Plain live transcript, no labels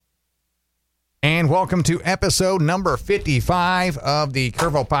welcome to episode number 55 of the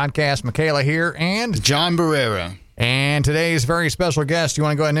Kerrville Podcast. Michaela here and John Barrera. And today's very special guest. You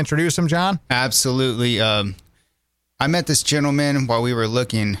want to go ahead and introduce him, John? Absolutely. I met this gentleman while we were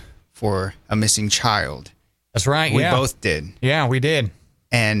looking for a missing child. That's right. We both did. Yeah, we did.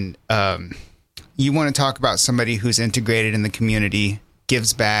 And you want to talk about somebody who's integrated in the community,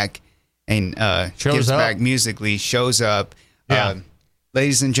 gives back, and gives back musically, shows up. Yeah.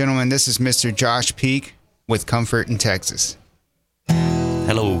 Ladies and gentlemen, this is Mr. Josh Peak with Comfort in Texas.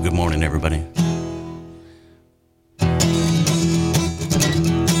 Hello, good morning, everybody. Well,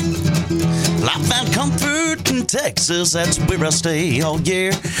 I found comfort in Texas, that's where I stay all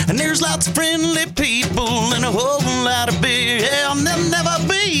year. And there's lots of friendly people and a whole lot of beer. Yeah, there'll never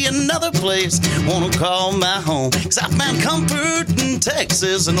be another place wanna call my home. 'Cause I found comfort in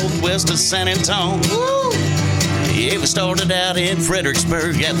Texas, the northwest of San Antonio. Woo! Yeah, we started out in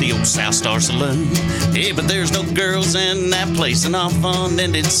Fredericksburg at the old South Star Saloon. Yeah, but there's no girls in that place and our fun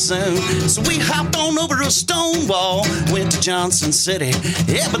ended soon. So we hopped on over to Stonewall, went to Johnson City.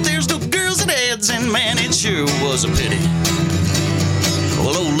 Yeah, but there's no girls at Ed's and man, it sure was a pity.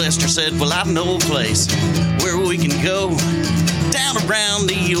 Well, old Lester said, well, I know a place where we can go down around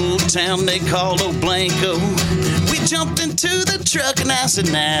the old town they called Old Blanco. We jumped into the truck and I said,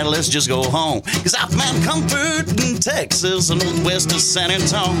 nah, let's just go home. 'Cause I found comfort in Texas, the northwest of San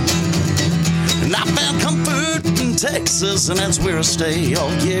Antonio. And I found comfort in Texas, and that's where I stay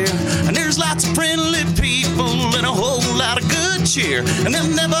all year. And there's lots of friendly people and a whole lot of good cheer. And there'll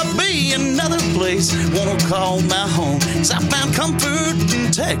never be another place wanna call my home. 'Cause I found comfort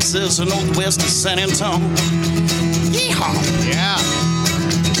in Texas, the northwest of San Antonio. Yeehaw! Yeah.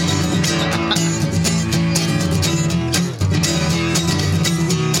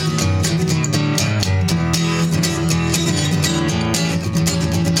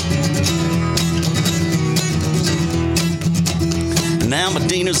 Now my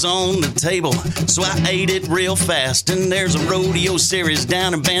dinner's on the table, so I ate it real fast. And there's a rodeo series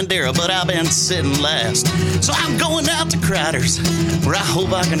down in Bandera, but I've been sitting last. So I'm going out to Crider's, where I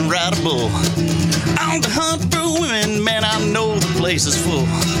hope I can ride a bull. On the hunt for women, man, I know the place is full.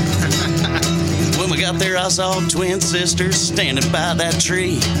 When we got there, I saw twin sisters standing by that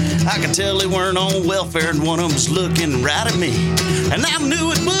tree. I could tell they weren't on welfare, and one of them was looking right at me. And I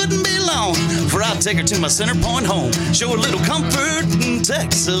knew it wouldn't be long before I'd take her to my center point home. Show her a little comfort in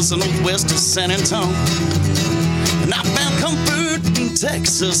Texas, the northwest of San Antonio. And I found comfort in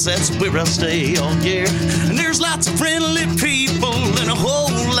Texas, that's where I stay all year. And there's lots of friendly people and a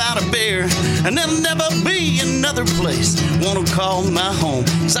whole lot of beer. And there'll never be another place wanna call my home.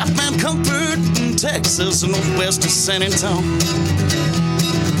 'Cause I found comfort in Texas, the northwest of San Antonio.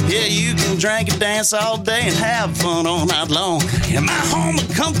 Yeah, you can drink and dance all day and have fun all night long. In my home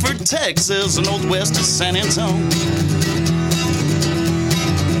of comfort, Texas, the northwest of San Antonio.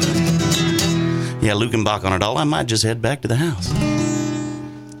 Yeah, Lukenbach on it all. I might just head back to the house.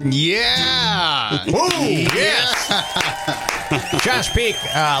 Yeah. Woo! Yes. Josh Peak,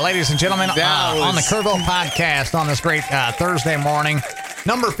 ladies and gentlemen, on the Kerrville Podcast on this great Thursday morning.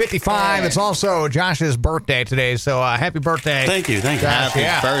 Number 55. It's also Josh's birthday today, so happy birthday. Thank you. Josh. Happy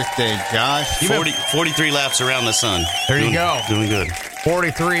birthday, Josh. 43 laps around the sun. There you go. Doing good.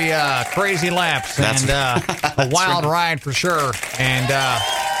 43 crazy laps and a wild ride for sure. And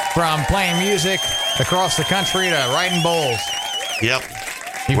from playing music across the country to riding bulls. Yep.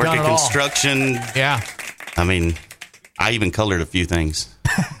 You've Working done it all. construction. Yeah. I mean, I even colored a few things.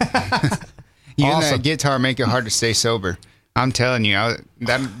 You and Awesome. that guitar make it hard to stay sober. I'm telling you,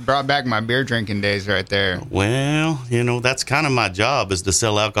 that brought back my beer drinking days right there. Well, that's kind of my job is to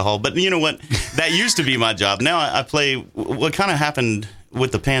sell alcohol. But you know what? That used to be my job. Now I play. What kind of happened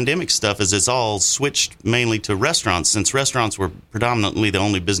with the pandemic stuff is it's all switched mainly to restaurants. Since restaurants were predominantly the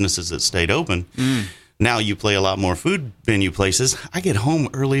only businesses that stayed open. Now you play a lot more food venue places. I get home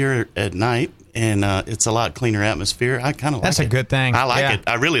earlier at night, and it's a lot cleaner atmosphere. I kind of like it. That's a good thing. I like Yeah. it.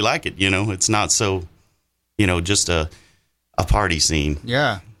 I really like it. It's not so, just a party scene.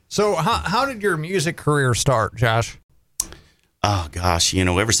 Yeah. So how did your music career start, Josh? Oh, gosh.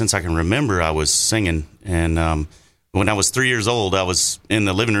 Ever since I can remember, I was singing. And when I was 3 years old, I was in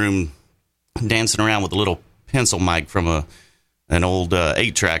the living room dancing around with a little pencil mic from an old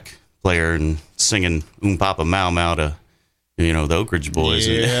 8-track player and singing Papa Mau Mau to, the Oak Ridge Boys.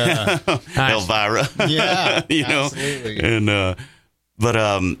 Yeah. Elvira. Yeah. Absolutely. And,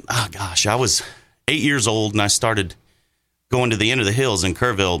 I was 8 years old and I started going to the end of the hills in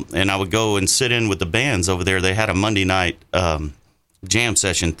Kerrville, and I would go and sit in with the bands over there. They had a Monday night jam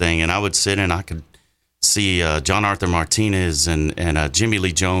session thing, and I would sit in. I could see John Arthur Martinez and Jimmy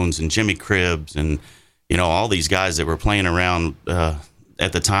Lee Jones and Jimmy Cribbs and, you know, all these guys that were playing around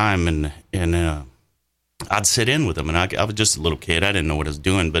at the time. And I'd sit in with them. And I was just a little kid. I didn't know what I was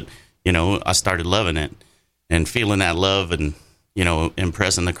doing. But, you know, I started loving it and feeling that love and, you know,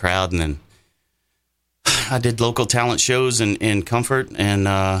 impressing the crowd. And then I did local talent shows in Comfort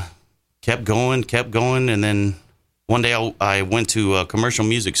and kept going. And then one day I went to a commercial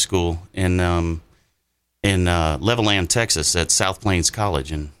music school in Levelland, Texas at South Plains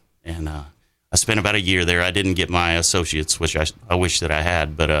College. And I spent about a year there. I didn't get my associates, which I wish that I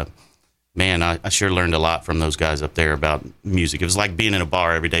had. But, man, I sure learned a lot from those guys up there about music. It was like being in a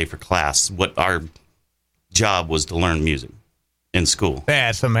bar every day for class. What our job was to learn music in school.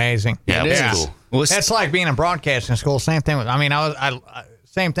 That's amazing. Yeah, it was cool. Well, that's like being in broadcasting school. Same thing.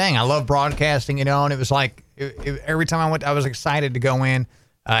 Same thing. I love broadcasting, you know, and it was like every time I went, I was excited to go in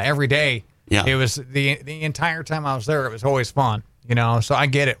every day. Yeah. It was the entire time I was there. It was always fun, you know, so I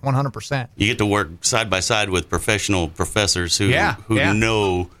get it 100%. You get to work side by side with professional professors who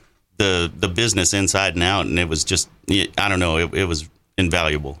know the business inside and out. And it was just, I don't know, it was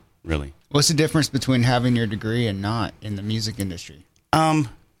invaluable, really. What's the difference between having your degree and not in the music industry?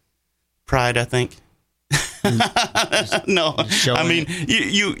 Pride, I think. No, I mean,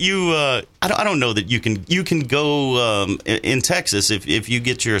 I don't know that you can go in Texas if you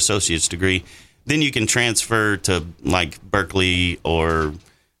get your associate's degree, then you can transfer to like Berkeley or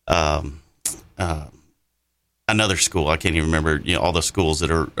another school. I can't even remember, you know, all the schools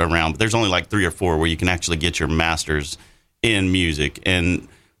that are around, but there's only like 3 or 4 where you can actually get your master's in music. And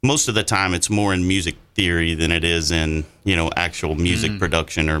most of the time it's more in music theory than it is in, you know, actual music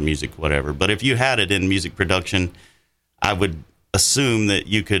production or music whatever. But if you had it in music production, I would assume that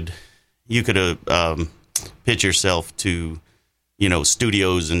you could pitch yourself to, you know,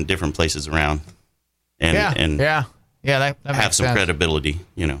 studios and different places around and that have some sense. Credibility,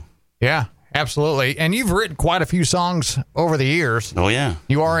 you know. Yeah, absolutely. And you've written quite a few songs over the years. Oh, yeah.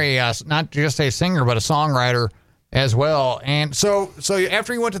 You are not just a singer, but a songwriter as well. And so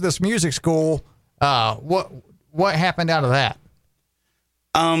after you went to this music school, what happened out of that?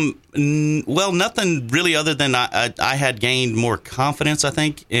 Well, nothing really other than I had gained more confidence, I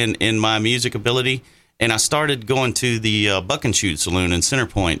think, in my music ability. And I started going to the Buck and Shoot Saloon in Center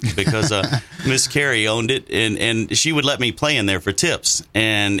Point because Miss Carrie owned it, and she would let me play in there for tips.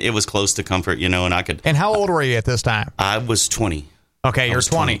 And it was close to Comfort, you know, and I could. And how old were you at this time? I was 20. Okay, you're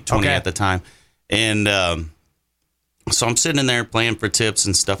 20. 20 okay. at the time. And so I'm sitting in there playing for tips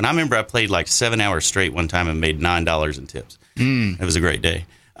and stuff. And I remember I played like 7 hours straight one time and made $9 in tips. It was a great day.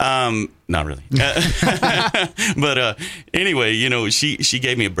 Not really. But anyway, you know, she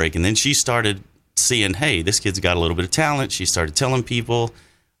gave me a break. And then she started seeing, hey, this kid's got a little bit of talent. She started telling people.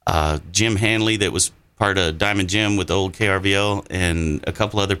 Jim Hanley, that was part of Diamond Jim with the old KRVL, and a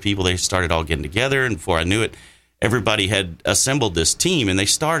couple other people, they started all getting together. And before I knew it, everybody had assembled this team. And they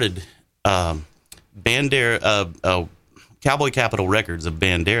started Bandera, Cowboy Capital Records of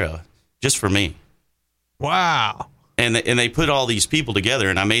Bandera, just for me. Wow. And they put all these people together,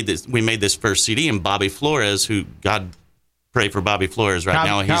 and we made this first CD, and Bobby Flores, who, God pray for Bobby Flores right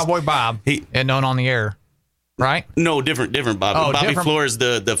now. Cowboy Bob, and known on the air, right? No, different Bobby. Oh, Bobby different. Flores,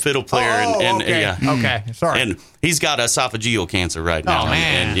 the fiddle player. Okay. Yeah. Okay, sorry. And he's got esophageal cancer right now. Oh,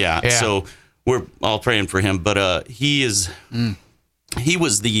 man. And so we're all praying for him. But he was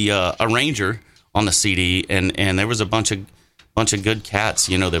the arranger on the CD, and there was a bunch of good cats,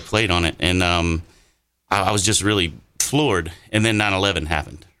 you know, that played on it. And I was just really floored. And then 9/11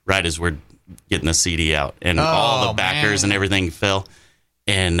 happened right as we're getting the CD out, and all the backers and everything fell.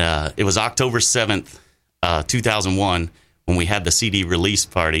 And it was October 7th, 2001, when we had the CD release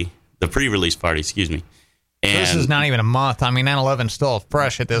party, the pre-release party, excuse me. And so this is not even a month. I mean, 9/11's still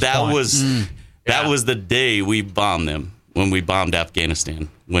fresh at this point. That was the day we bombed them, when we bombed Afghanistan,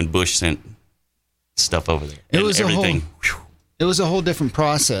 when Bush sent stuff over there. It was a whole different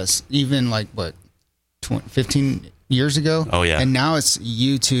process, even like, 15 years ago. Oh, yeah. And now it's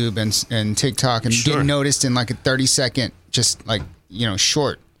YouTube and TikTok and getting noticed in like a 30-second, just like, you know,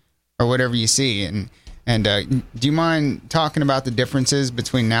 short or whatever you see. And do you mind talking about the differences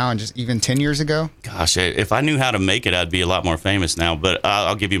between now and just even 10 years ago? Gosh, if I knew how to make it, I'd be a lot more famous now, but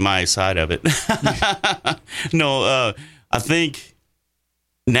I'll give you my side of it. No, I think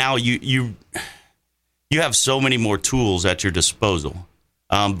now you have so many more tools at your disposal.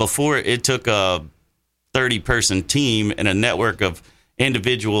 Before, it took a 30-person team and a network of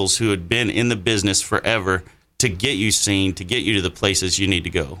individuals who had been in the business forever to get you seen, to get you to the places you need to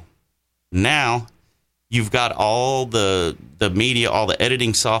go. Now, you've got all the media, all the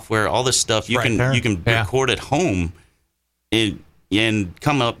editing software, all this stuff. You can record at home and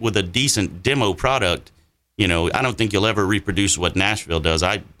come up with a decent demo product. I don't think you'll ever reproduce what Nashville does.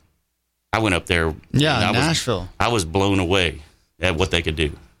 I went up there. Yeah, Nashville. I was blown away at what they could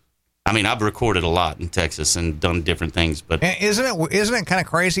do. I mean, I've recorded a lot in Texas and done different things, but isn't it kind of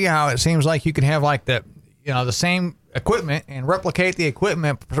crazy how it seems like you can have like the same equipment and replicate the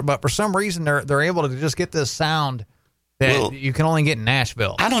equipment, but for some reason they're able to just get this sound that you can only get in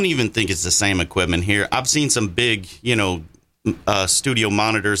Nashville. I don't even think it's the same equipment here. I've seen some big, studio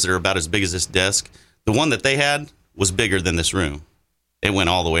monitors that are about as big as this desk. The one that they had was bigger than this room. It went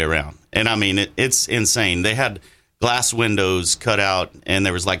all the way around. And I mean, it's insane. They had glass windows cut out, and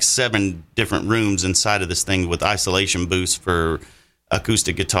there was like 7 different rooms inside of this thing with isolation booths for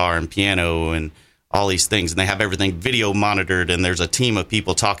acoustic guitar and piano and all these things. And they have everything video monitored, and there's a team of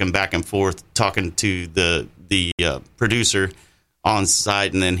people talking back and forth, talking to the producer on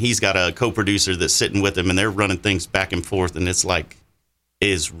site, and then he's got a co-producer that's sitting with him, and they're running things back and forth, and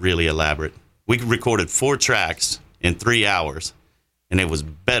it's really elaborate. We recorded 4 tracks in 3 hours, and it was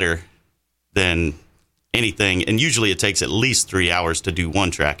better than anything. And usually it takes at least 3 hours to do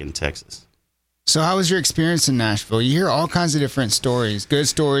 1 track in Texas. So how was your experience in Nashville? You hear all kinds of different stories, good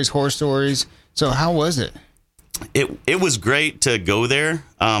stories, horror stories. So how was it? It was great to go there.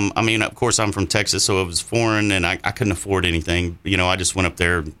 I mean, of course, I'm from Texas, so it was foreign, and I couldn't afford anything. I just went up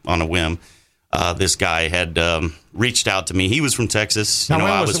there on a whim. This guy had reached out to me. He was from Texas.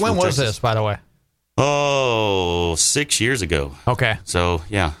 Now, when was this, by the way? Oh, 6 years ago. Okay. So,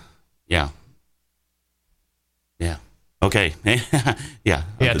 yeah. Okay. Yeah.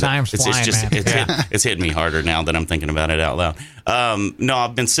 Time's flying, man. It's hitting me harder now that I'm thinking about it out loud. No,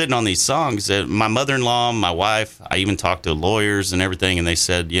 I've been sitting on these songs. My mother-in-law, my wife, I even talked to lawyers and everything, and they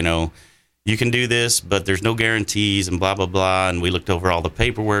said, you can do this, but there's no guarantees and blah, blah, blah. And we looked over all the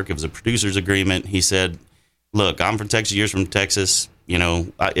paperwork. It was a producer's agreement. He said, look, I'm from Texas, you're from Texas.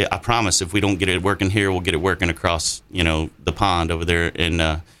 I promise if we don't get it working here, we'll get it working across, the pond over there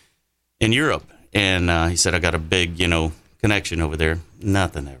in Europe. And he said, I got a big, connection over there.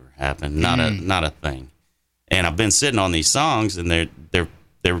 Nothing ever happened. Not a thing. And I've been sitting on these songs, and they're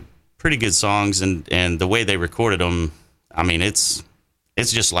pretty good songs. And the way they recorded them, I mean, it's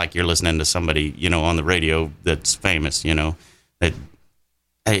just like you're listening to somebody, on the radio that's famous, that,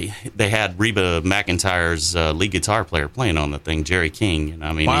 hey, they had Reba McEntire's lead guitar player playing on the thing, Jerry King. And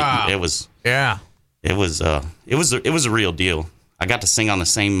I mean, wow. It was a real deal. I got to sing on the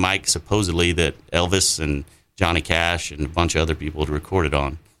same mic, supposedly, that Elvis and Johnny Cash and a bunch of other people had recorded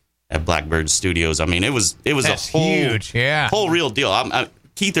on at Blackbird Studios. I mean, it was That's a whole huge, whole real deal.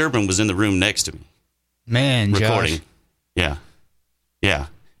 Keith Urban was in the room next to me, man, recording. Josh. Yeah.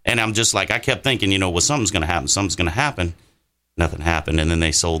 And I'm just like, I kept thinking, well, something's going to happen. Something's going to happen. Nothing happened. And then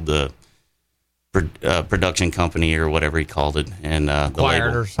they sold the production company or whatever he called it, and the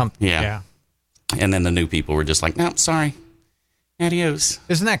label or something. Yeah. And then the new people were just like, no, sorry. Adios.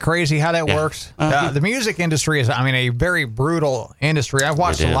 Isn't that crazy how that works? The music industry is, a very brutal industry. I've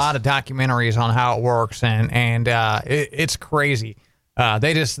watched a lot of documentaries on how it works, and it's crazy.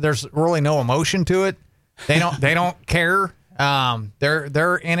 There's really no emotion to it. They don't care.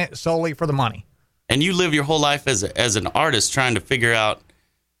 They're in it solely for the money. And you live your whole life as an artist trying to figure out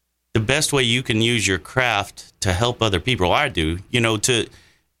the best way you can use your craft to help other people. I do, to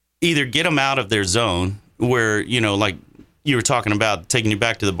either get them out of their zone where, like you were talking about taking you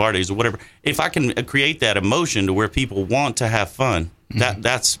back to the bar days or whatever. If I can create that emotion to where people want to have fun,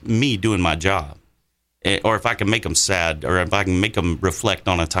 that's me doing my job. Or if I can make them sad, or if I can make them reflect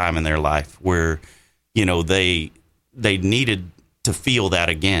on a time in their life where, they needed to feel that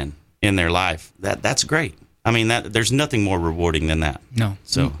again in their life, that's great. I mean, there's nothing more rewarding than that. No.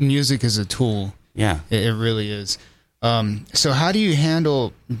 So music is a tool. Yeah. It really is. So how do you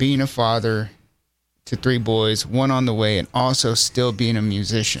handle being a father to 3 boys, 1 on the way, and also still being a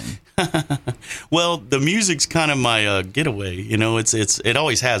musician? Well, the music's kind of my getaway. It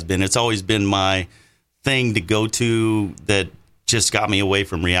always has been. It's always been my thing to go to that just got me away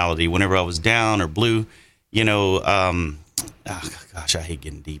from reality. Whenever I was down or blue, gosh, I hate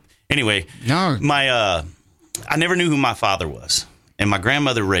getting deep. Anyway, I never knew who my father was, and my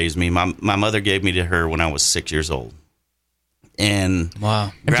grandmother raised me. My mother gave me to her when I was 6 years old. And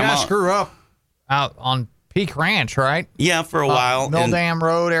wow, Grandma, Josh grew up out on Peak Ranch, right? Yeah, for a while. Mill Dam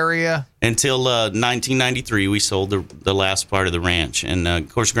Road area. Until 1993, we sold the last part of the ranch. And, of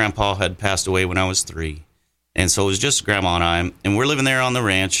course, Grandpa had passed away when I was 3. And so it was just Grandma and I, and we're living there on the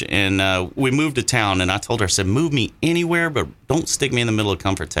ranch, and we moved to town, and I told her, I said, move me anywhere, but don't stick me in the middle of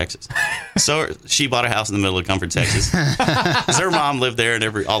Comfort, Texas. So she bought a house in the middle of Comfort, Texas. 'Cause her mom lived there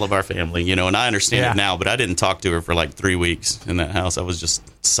and all of our family, you know, and I understand it now, but I didn't talk to her for like 3 weeks in that house. I was just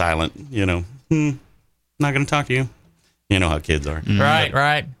silent, you know, not going to talk to you. You know how kids are.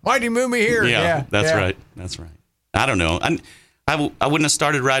 Right. Why'd you move me here? Yeah, that's right. That's right. I don't know. I wouldn't have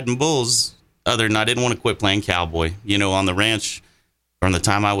started riding bulls other than I didn't want to quit playing cowboy. You know, on the ranch, from the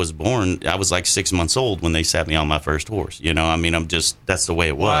time I was born, I was like 6 months old when they sat me on my first horse. You know, I mean, that's the way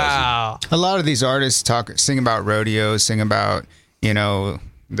it was. Wow. A lot of these artists sing about rodeos, sing about, you know,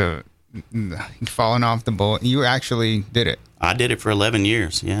 the falling off the bull. You actually did it. I did it for 11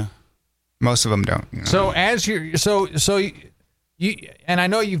 years, yeah. Most of them don't. You know? So as you and I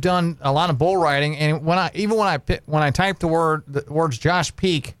know you've done a lot of bull riding, and when I typed the words Josh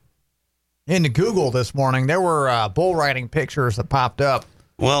Peak into Google this morning, there were bull riding pictures that popped up.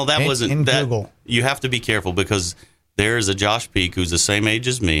 Well, that wasn't in that. Google. You have to be careful because there is a Josh Peak who's the same age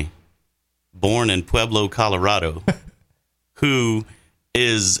as me, born in Pueblo, Colorado, who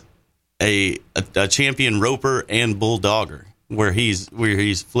is a champion roper and bulldogger, where he's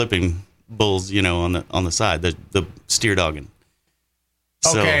flipping bulls, you know, on the side, the steer dogging.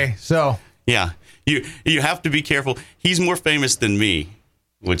 So yeah, you have to be careful. He's more famous than me,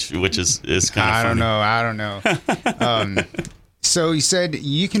 which is kind of funny. I don't know. So you said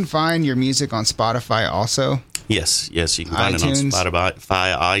you can find your music on Spotify also? Yes, you can find it on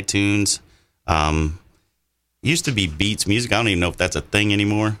Spotify, iTunes. Used to be Beats Music. I don't even know if that's a thing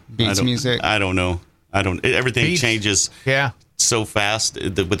anymore. Beats Music? I don't know. Everything changes. Yeah. So fast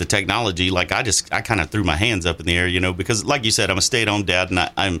with the technology. Like I kind of threw my hands up in the air, you know, because like you said, I'm a stay-at-home dad, and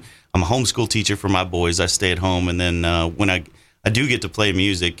I'm a homeschool teacher for my boys. I stay at home, and then when I do get to play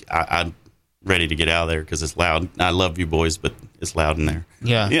music, I'm ready to get out of there because it's loud. I love you boys, but it's loud in there.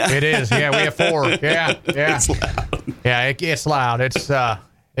 Yeah. It is. Yeah, we have 4. Yeah. It's loud. Yeah, it gets loud. It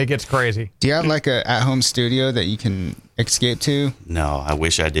gets crazy. Do you have like a at-home studio that you can escape to? No, I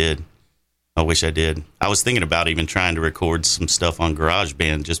wish I did. I was thinking about even trying to record some stuff on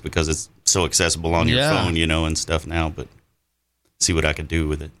GarageBand just because it's so accessible on your phone, you know, and stuff now, but see what I could do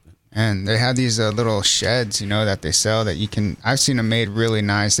with it. And they have these little sheds, you know, that they sell that you can, I've seen them made really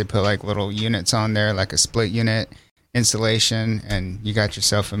nice. They put like little units on there, like a split unit installation, and you got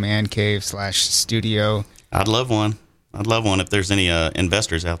yourself a man cave / studio. I'd love one if there's any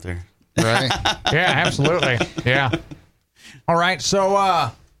investors out there. Right. Yeah, absolutely. Yeah. All right.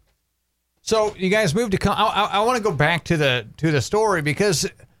 So you guys moved to. I want to go back to the story because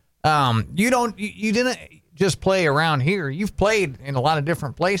you didn't just play around here. You've played in a lot of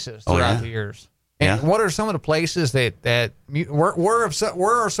different places throughout the years. And what are some of the places where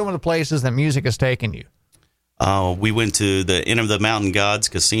are some of the places that music has taken you? We went to the Inn of the Mountain Gods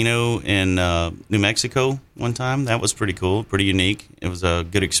Casino in New Mexico one time. That was pretty cool, pretty unique. It was a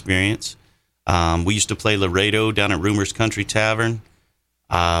good experience. We used to play Laredo down at Rumors Country Tavern.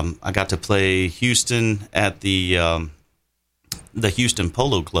 I got to play Houston at the Houston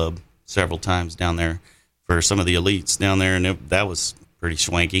Polo Club several times down there for some of the elites down there, and that was pretty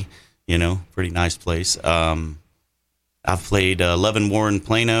swanky, you know, pretty nice place. I've played Love and Warren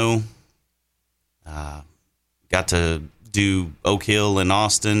Plano. Got to do Oak Hill in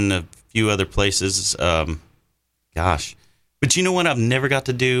Austin, a few other places. But you know what I've never got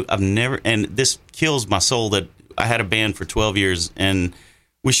to do? And this kills my soul that I had a band for 12 years, and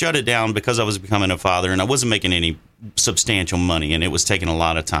we shut it down because I was becoming a father, and I wasn't making any substantial money, and it was taking a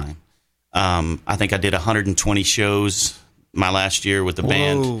lot of time. I think I did 120 shows my last year with the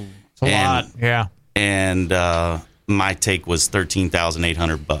band. It's a lot, yeah. And my take was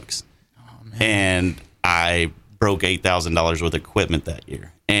 $13,800. Oh, man. And I broke $8,000 worth of equipment that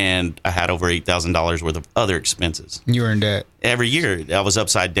year, and I had over $8,000 worth of other expenses. You were in debt. Every year, I was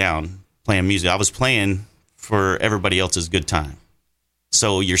upside down playing music. I was playing for everybody else's good time.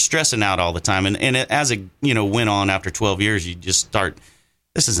 So you're stressing out all the time. And as it, went on after 12 years, you just start,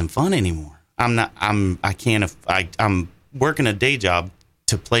 this isn't fun anymore. I'm working a day job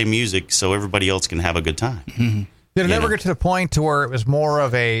to play music so everybody else can have a good time. Mm-hmm. Did it ever get to the point to where it was more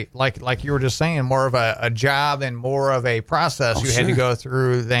of a, like you were just saying, more of a job and more of a process had to go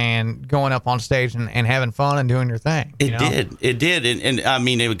through than going up on stage and having fun and doing your thing? It did. And I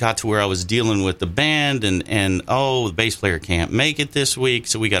mean, it got to where I was dealing with the band and the bass player can't make it this week,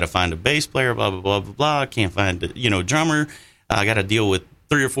 so we got to find a bass player, blah, blah, blah, blah, blah. Can't find a drummer. I got to deal with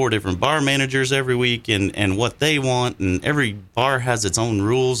 3 or 4 different bar managers every week and what they want. And every bar has its own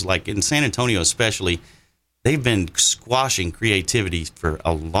rules. Like in San Antonio especially, they've been squashing creativity for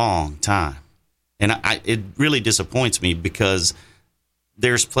a long time. And it really disappoints me because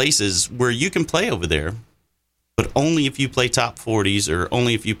there's places where you can play over there, but only if you play top 40s or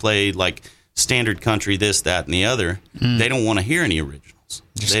only if you play like standard country, this, that, and the other. They don't want to hear any originals.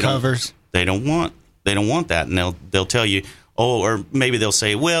 Just covers. They don't want that, and they'll tell you, or maybe they'll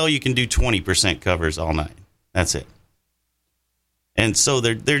say, well, you can do 20% covers all night. That's it. And so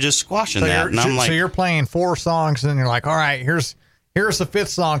they're just squashing that, and I'm like, so you're playing 4 songs, and you're like, all right, here's the 5th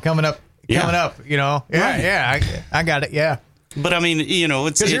song coming up, you know, I got it, yeah. But I mean, you know,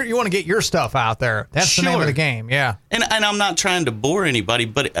 it's because you want to get your stuff out there. That's the name of the game, yeah. And I'm not trying to bore anybody,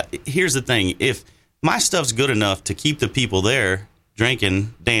 but here's the thing: if my stuff's good enough to keep the people there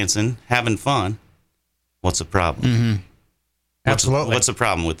drinking, dancing, having fun, what's the problem? Mm-hmm. Absolutely. What's the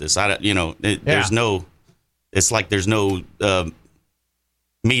problem with this? There's no. It's like there's no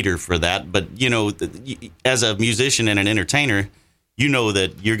meter for that. But you know, as a musician and an entertainer, you know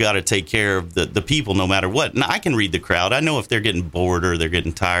that you got to take care of the people no matter what. And I can read the crowd. I know if they're getting bored or they're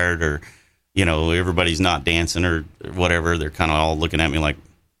getting tired or, you know, everybody's not dancing or whatever. They're kind of all looking at me like,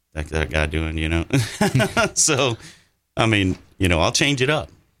 that guy doing, you know. So, I mean, you know, I'll change it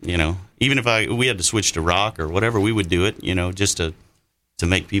up, you know. Even if we had to switch to rock or whatever, we would do it, you know, just to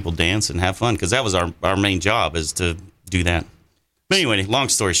make people dance and have fun. Because that was our main job, is to do that. But anyway, long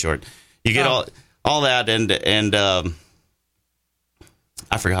story short, you get all that and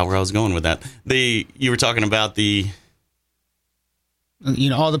I forgot where I was going with that. You were talking about you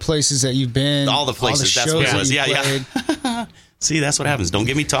know, all the places that you've been. All the places, that's what it was. Yeah. See, that's what happens. Don't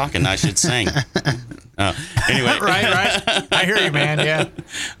get me talking. I should sing. Anyway. Right. I hear you, man. Yeah.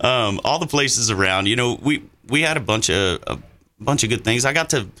 All the places around, you know, we had a bunch of good things. I got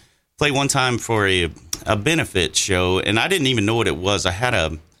to play one time for a benefit show, and I didn't even know what it was. I had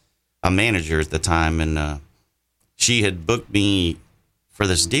a manager at the time, and she had booked me for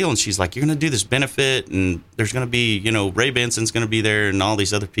this deal, and she's like, you're going to do this benefit, and there's going to be, you know, Ray Benson's going to be there and all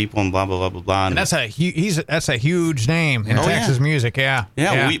these other people and blah, blah, blah, blah, blah. And that's a huge name in Texas music, yeah.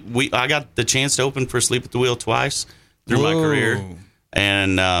 Yeah, I got the chance to open for Sleep at the Wheel twice through my career.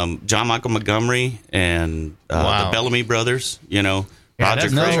 And John Michael Montgomery and the Bellamy Brothers, you know, Roger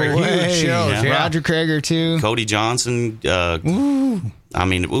Craig. Huge shows, Roger Craig too. Cody Johnson. I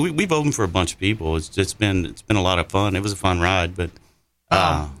mean, we've opened for a bunch of people. It's been a lot of fun. It was a fun ride, but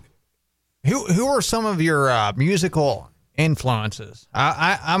who are some of your musical influences?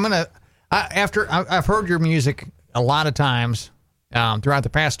 After I've heard your music a lot of times throughout the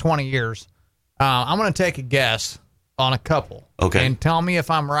past 20 years, I'm going to take a guess on a couple. Okay. And tell me if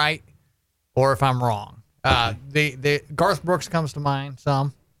I'm right or if I'm wrong. The Garth Brooks comes to mind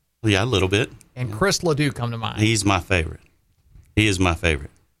some. Yeah, a little bit. And Chris Ledoux come to mind. He's my favorite. He is my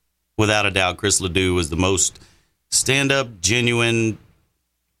favorite. Without a doubt, Chris Ledoux was the most stand-up, genuine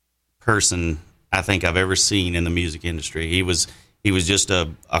person I think I've ever seen in the music industry. He was just a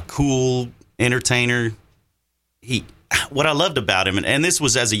cool entertainer. What I loved about him, and this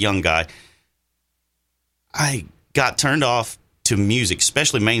was as a young guy, I got turned off to music,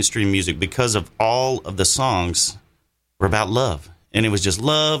 especially mainstream music, because of all of the songs were about love. And it was just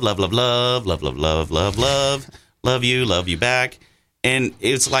love, love, love, love, love, love, love, love, love, love you back. And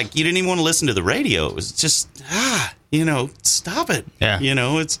it's like you didn't even want to listen to the radio. It was just, you know, stop it. Yeah. You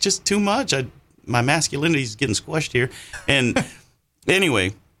know, it's just too much. My masculinity is getting squashed here. And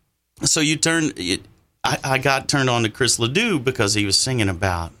anyway, so I got turned on to Chris Ledoux because he was singing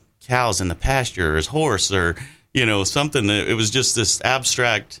about cows in the pasture or his horse or, you know, something that it was just this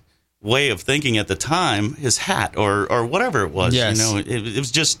abstract way of thinking at the time, his hat or whatever it was. Yes. You know, it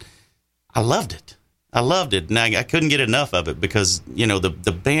was just, I loved it. And I couldn't get enough of it because, you know,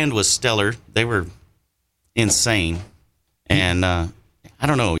 the band was stellar. They were insane. And I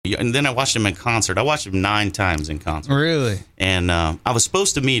don't know. And then I watched him in concert. I watched him 9 times in concert. Really? And I was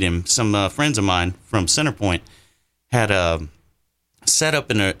supposed to meet him. Some friends of mine from Centerpoint had set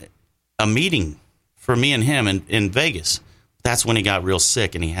up a meeting for me and him in Vegas. That's when he got real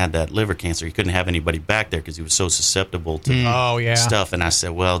sick and he had that liver cancer. He couldn't have anybody back there because he was so susceptible to stuff. And I said,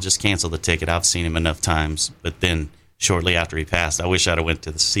 well, just cancel the ticket. I've seen him enough times. But then shortly after he passed, I wish I'd have went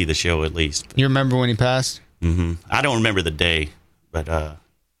to see the show at least. You remember when he passed? Mm-hmm. I don't remember the day, but I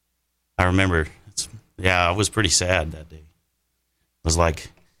remember. I was pretty sad that day. It was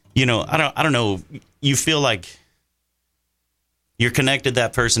like, you know, I don't know. You feel like you're connected to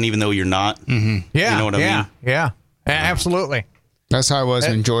that person even though you're not. Mm-hmm. Yeah, you know what I mean? Yeah. Absolutely. That's how I was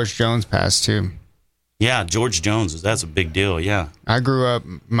when George Jones passed too. Yeah, George Jones. That's a big deal. Yeah. I grew up.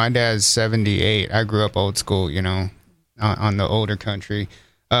 My dad's 78. I grew up old school. You know, on the older country.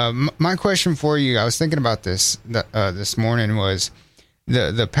 My question for you, I was thinking about this this morning, was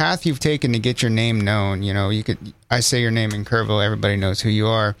the path you've taken to get your name known. You know, I say your name in Kerrville, everybody knows who you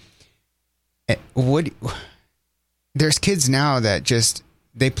are. There's kids now that just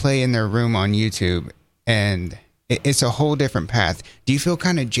they play in their room on YouTube, and it's a whole different path. Do you feel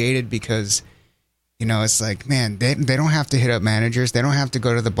kind of jaded because, you know, it's like, man, they don't have to hit up managers, they don't have to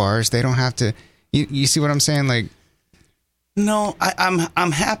go to the bars, they don't have to. You see what I'm saying? Like, no,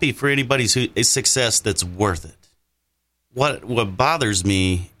 I'm happy for anybody's success that's worth it. What bothers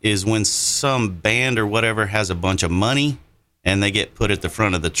me is when some band or whatever has a bunch of money and they get put at the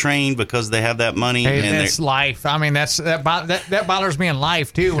front of the train because they have that money. Hey, and that's life. I mean, that bothers me in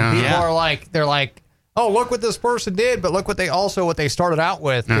life too. When people are like, they're like, oh, look what this person did, but look what they started out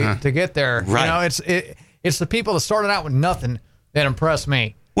with to get there. Right. You know, it's the people that started out with nothing that impress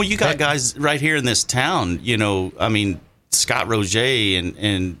me. Well, you got guys right here in this town. You know, I mean, Scott Roger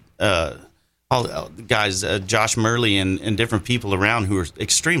and all the guys, Josh Murley and different people around who are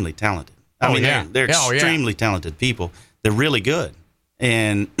extremely talented. I mean, they're extremely talented people. They're really good.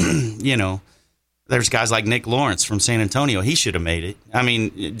 And, you know, there's guys like Nick Lawrence from San Antonio. He should have made it. I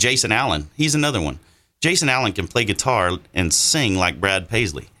mean, Jason Allen, he's another one. Jason Allen can play guitar and sing like Brad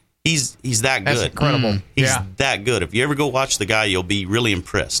Paisley. He's that good. That's incredible. He's that good. If you ever go watch the guy, you'll be really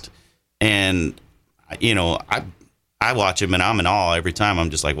impressed. And, you know, I watch him and I'm in awe every time. I'm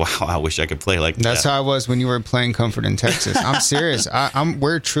just like, wow, I wish I could play like that. That's how I was when you were playing Comfort in Texas. I'm serious.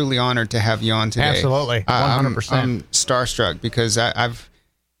 We're truly honored to have you on today. Absolutely, 100%. I'm starstruck because I've,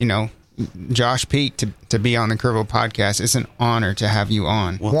 you know, Josh Peak to be on the Kerrville podcast. It's an honor to have you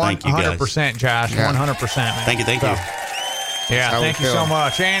on. Well, thank you, guys. 100%, Josh. 100%. Man. Thank you. Yeah, thank you so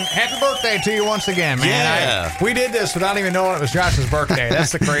much. And happy birthday to you once again, man. Yeah. We did this without even knowing it was Josh's birthday.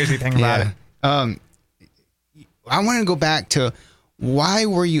 That's the crazy thing about it. I want to go back to why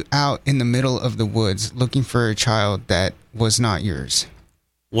were you out in the middle of the woods looking for a child that was not yours?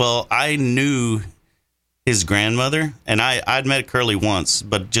 Well, I knew his grandmother, and I'd met Curly once,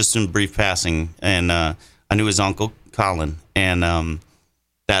 but just in brief passing, and I knew his uncle, Colin. And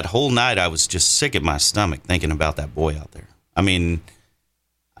that whole night, I was just sick at my stomach thinking about that boy out there. I mean,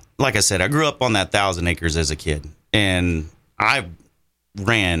 like I said, I grew up on that 1,000 acres as a kid, and I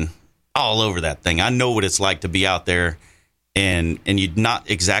ran all over that thing. I know what it's like to be out there and you're not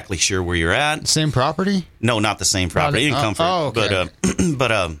exactly sure where you're at. Same property? No, not the same property. In Comfort. Okay.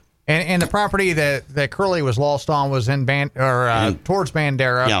 But and the property that Curly was lost on was in towards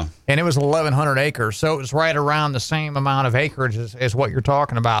Bandera, and it was 1,100 acres, so it was right around the same amount of acreage as what you're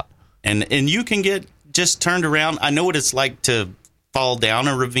talking about. And you can get just turned around. I know what it's like to fall down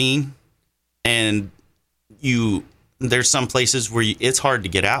a ravine, and there's some places where it's hard to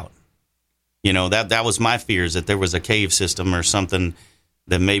get out. You know, that was my fears, that there was a cave system or something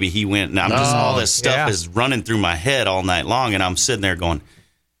that maybe he went, and all this stuff is running through my head all night long, and I'm sitting there going,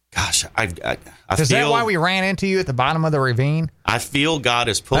 gosh, I Is that why we ran into you at the bottom of the ravine? I feel God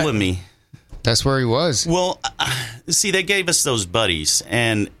is pulling me. That's where he was. Well, see, they gave us those buddies,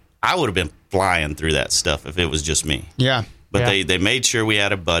 and I would have been flying through that stuff if it was just me. Yeah. But they made sure we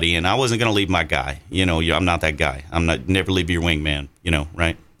had a buddy, and I wasn't going to leave my guy. You know, I'm not that guy. Never leave your wingman, you know,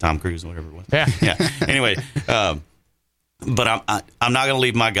 right? Tom Cruise, whatever it was. Yeah. Anyway, but I'm not going to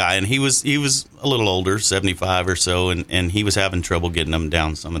leave my guy. And he was a little older, 75 or so, and he was having trouble getting them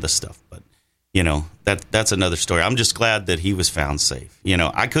down some of the stuff. But, you know, that's another story. I'm just glad that he was found safe. You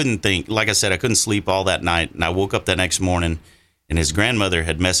know, I couldn't sleep all that night. And I woke up that next morning, and his grandmother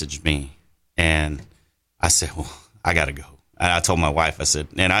had messaged me. And I said, well, I got to go. And I told my wife,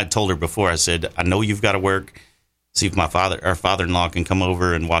 and I told her before, I said, I know you've got to work. See if our father-in-law can come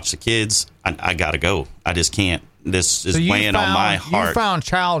over and watch the kids. I got to go. I just can't. This is weighing on my heart. You found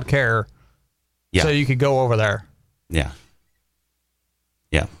childcare so you could go over there. Yeah.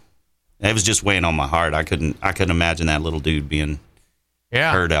 Yeah. It was just weighing on my heart. I couldn't imagine that little dude being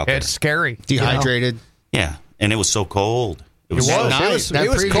hurt out there. It's scary. Dehydrated. You know? Yeah. And it was so cold. It was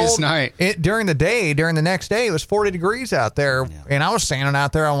cold night. During the day, during the next day, it was 40 degrees out there. Yeah. And I was standing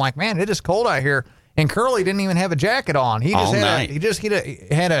out there. I'm like, man, it is cold out here. And Curly didn't even have a jacket on. He just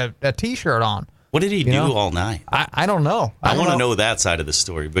had a T-shirt on. What did he do all night? I don't know. I want to know that side of the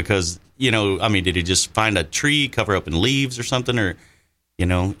story because, you know, I mean, did he just find a tree, cover up in leaves or something? Or, you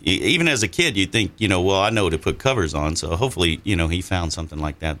know, even as a kid, you think, you know, well, I know to put covers on. So hopefully, you know, he found something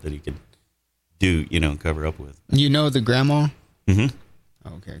like that he could do, you know, cover up with. You know the grandma?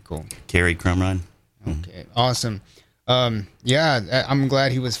 Mm-hmm. Okay, cool. Carrie Crumrine. Okay, awesome. Yeah, I'm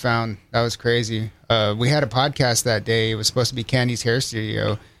glad he was found. That was crazy. We had a podcast that day. It was supposed to be Candy's Hair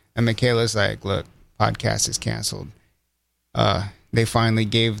Studio. And Michaela's like, look, podcast is canceled. They finally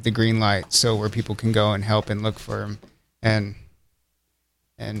gave the green light where people can go and help and look for him. And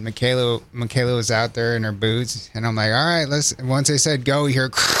and Michaela was out there in her boots, and I'm like, all right, let's. Once they said go, you hear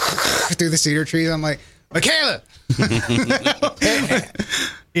through the cedar trees. I'm like, Michaela.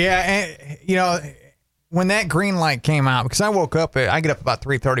 Yeah, and you know, when that green light came out, because I get up about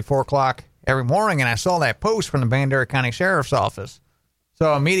 3:30, 4 o'clock every morning, and I saw that post from the Bandera County Sheriff's Office.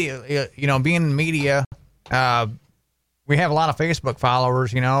 So immediately, you know, being in media, we have a lot of Facebook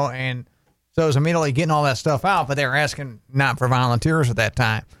followers, you know, and so I was immediately getting all that stuff out, but they were asking not for volunteers at that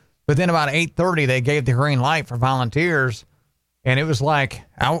time. But then about 8:30, they gave the green light for volunteers, and it was like,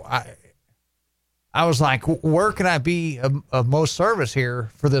 I was like, where can I be of most service here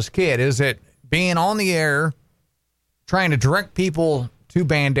for this kid? Is it being on the air, trying to direct people to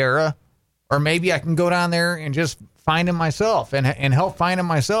Bandera, or maybe I can go down there and just find him myself and help find him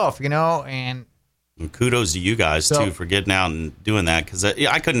myself, you know? And kudos to you guys, too, for getting out and doing that, because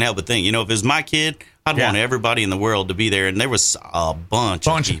I couldn't help but think, you know, if it was my kid, I'd want everybody in the world to be there, and there was a bunch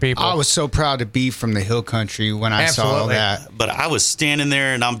of people. I was so proud to be from the hill country when I saw that. But I was standing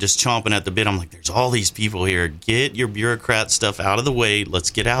there, and I'm just chomping at the bit. I'm like, there's all these people here. Get your bureaucrat stuff out of the way.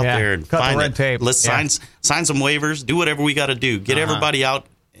 Let's get out there and cut find the red tape. Let's sign some waivers, do whatever we got to do. Get everybody out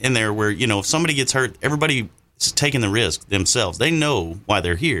in there where, you know, if somebody gets hurt, everybody is taking the risk themselves. They know why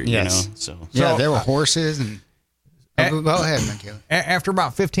they're here, you know. So there were horses. And go ahead, Michaela. After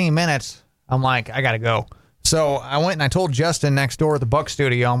about 15 minutes, I'm like, I got to go. So I went and I told Justin next door at the Buck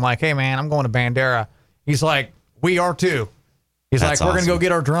Studio, I'm like, hey, man, I'm going to Bandera. He's like, we are too. He's like, we're going to go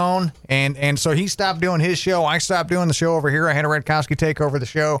get our drone. And so he stopped doing his show. I stopped doing the show over here. I had a Redkowski take over the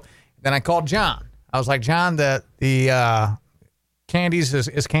show. Then I called John. I was like, John, the Candies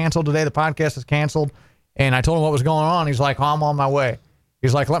is canceled today. The podcast is canceled. And I told him what was going on. He's like, oh, I'm on my way.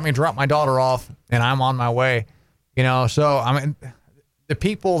 He's like, let me drop my daughter off, and I'm on my way. You know, so, I mean, the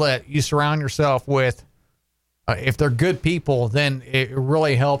people that you surround yourself with, if they're good people, then it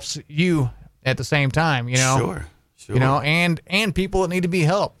really helps you at the same time, you know? Sure. You know, and people that need to be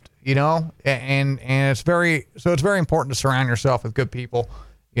helped, you know? And it's very important to surround yourself with good people,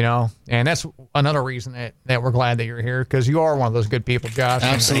 you know? And that's another reason that we're glad that you're here, because you are one of those good people, Josh.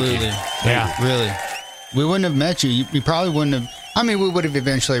 Absolutely. Yeah. Really. We wouldn't have met you. We probably wouldn't have. I mean, we would have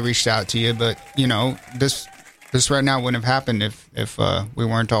eventually reached out to you, but, you know, this right now wouldn't have happened if we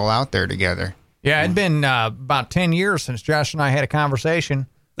weren't all out there together. Yeah, it'd been about 10 years since Josh and I had a conversation,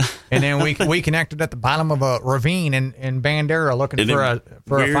 and then we connected at the bottom of a ravine in Bandera looking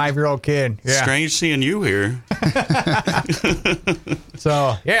for a 5-year-old kid. Yeah. Strange seeing you here.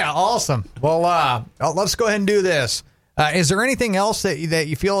 So, yeah, awesome. Well, let's go ahead and do this. Is there anything else that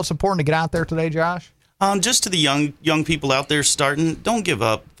you feel it's important to get out there today, Josh? Just to the young people out there starting, don't give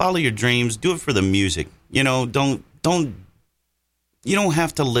up. Follow your dreams. Do it for the music. You know, you don't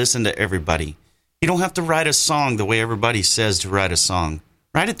have to listen to everybody. You don't have to write a song the way everybody says to write a song.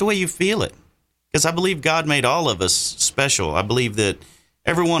 Write it the way you feel it. Because I believe God made all of us special. I believe that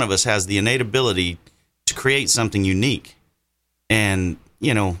every one of us has the innate ability to create something unique. And,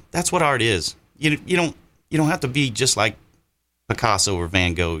 you know, that's what art is. You don't have to be just like Picasso or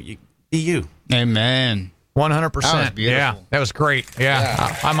Van Gogh. You be you. Amen. 100%. That was beautiful. Yeah, that was great.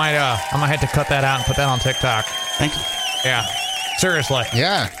 Yeah. I might have to cut that out and put that on TikTok. Thank you. Yeah. Seriously.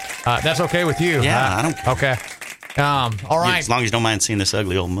 Yeah. That's okay with you? Yeah, I don't. Okay. All right. As long as you don't mind seeing this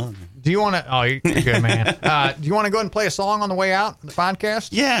ugly old mug. Do you want to? Oh, you're good, man. Do you want to go ahead and play a song on the way out of the podcast?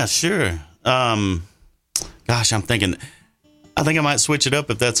 Yeah, sure. Gosh, I'm thinking. I think I might switch it up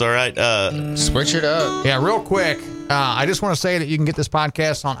if that's all right. Switch it up. Yeah, real quick. I just want to say that you can get this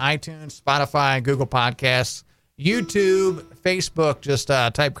podcast on iTunes, Spotify, Google Podcasts, YouTube, Facebook. Just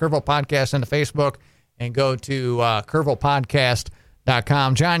type Kerrville Podcast into Facebook and go to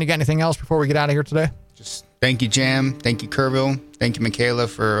KerrvillePodcast.com. John, you got anything else before we get out of here today? Just thank you, Jam. Thank you, Kerrville. Thank you, Michaela,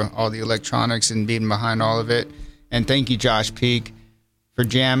 for all the electronics and being behind all of it. And thank you, Josh Peak, for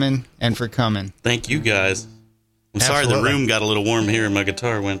jamming and for coming. Thank you, guys. I'm sorry the room got a little warm here and my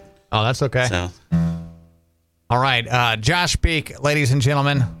guitar went. Oh, that's okay. South. All right. Josh Peak, ladies and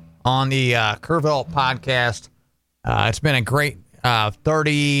gentlemen, on the Kerrville Podcast. It's been a great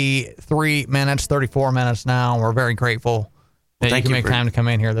 33 minutes, 34 minutes now. We're very grateful that you can make time to come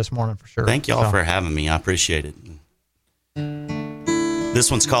in here this morning for sure. Thank you all for having me. I appreciate it.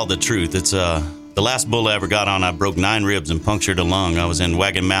 This one's called The Truth. It's the last bull I ever got on. I broke 9 ribs and punctured a lung. I was in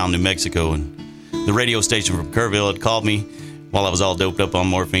Wagon Mound, New Mexico, and the radio station from Kerrville had called me while I was all doped up on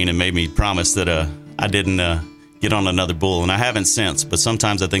morphine and made me promise that I didn't get on another bull. And I haven't since, but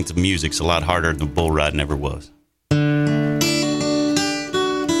sometimes I think the music's a lot harder than bull riding ever was.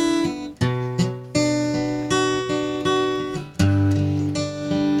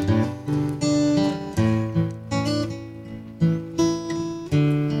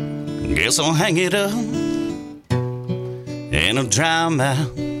 Guess I'll hang it up and I'll dry 'em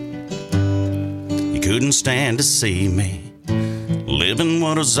out. You couldn't stand to see me living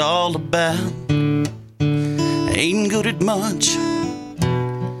what it's all about. Ain't good at much,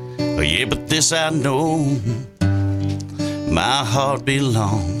 oh yeah, but this I know, my heart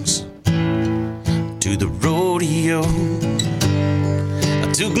belongs to the rodeo.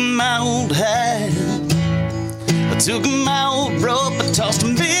 I took my old hat, I took my old rope, I tossed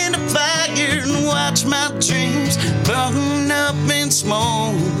them in the fire and watched my dreams burn up in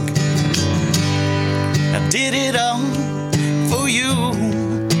smoke. I did it all for you.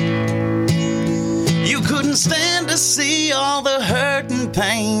 You couldn't stand to see all the hurt and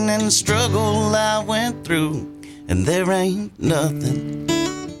pain and struggle I went through. And there ain't nothing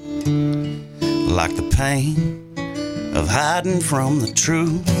like the pain of hiding from the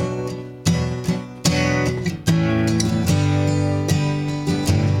truth.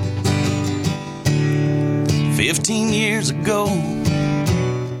 "15 years ago,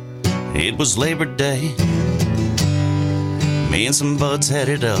 it was Labor Day. Me and some buds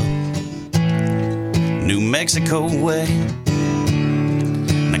headed up New Mexico way.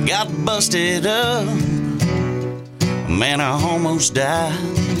 And I got busted up. Man, I almost died.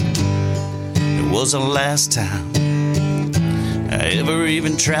 It was the last time I ever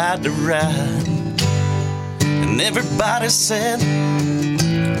even tried to ride. And everybody said,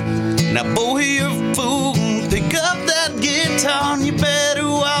 now boy, you're a fool. Pick up that guitar and you better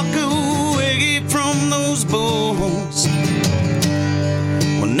walk away from those bulls.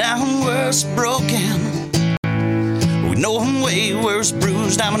 Well, now I'm worse broken. We know I'm way worse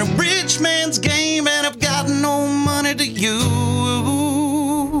bruised. I'm in a rich man's game and I've got no money to use.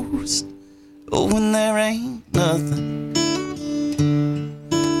 Oh, and there ain't nothing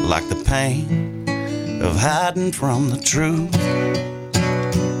like the pain of hiding from the truth.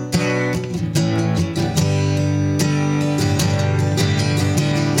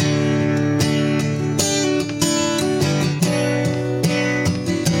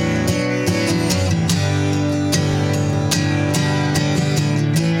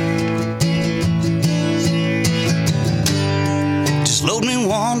 Load me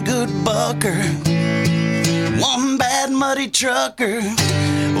one good bucker, one bad muddy trucker.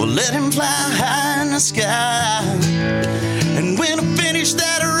 Well, let him fly high in the sky. And when I finish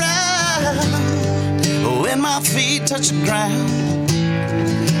that ride, when my feet touch the ground,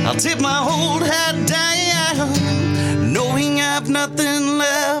 I'll tip my old hat down, knowing I've nothing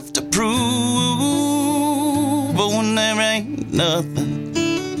left to prove. But when there ain't nothing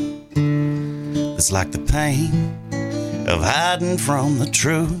that's like the pain of hiding from the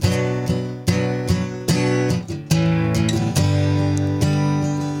truth.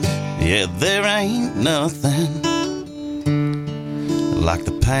 Yeah, there ain't nothing like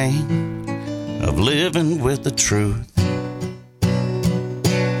the pain of living with the truth.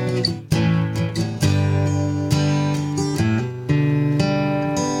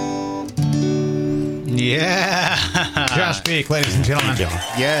 Yeah. Josh Peak, ladies and gentlemen.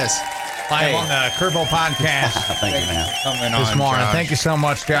 Yes. Live on the Curveball Podcast. Thank you, man. Coming This on, morning. Josh. Thank you so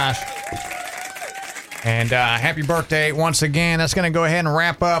much, Josh. And happy birthday once again. That's going to go ahead and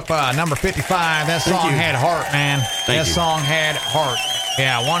wrap up number 55. That song had heart, man. That song had heart.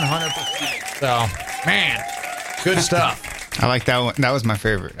 Yeah, 100%. So, man, good stuff. I like that one. That was my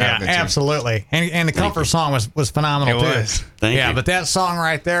favorite. Yeah, absolutely. And the Comfort song was phenomenal, too. It was. Thank you. But that song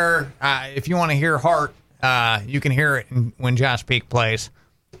right there, if you want to hear heart, you can hear it when Josh Peak plays.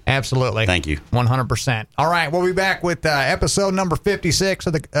 Absolutely. Thank you. 100%. All right, we'll be back with episode number 56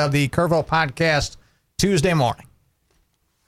 of the Curveball Podcast Tuesday morning.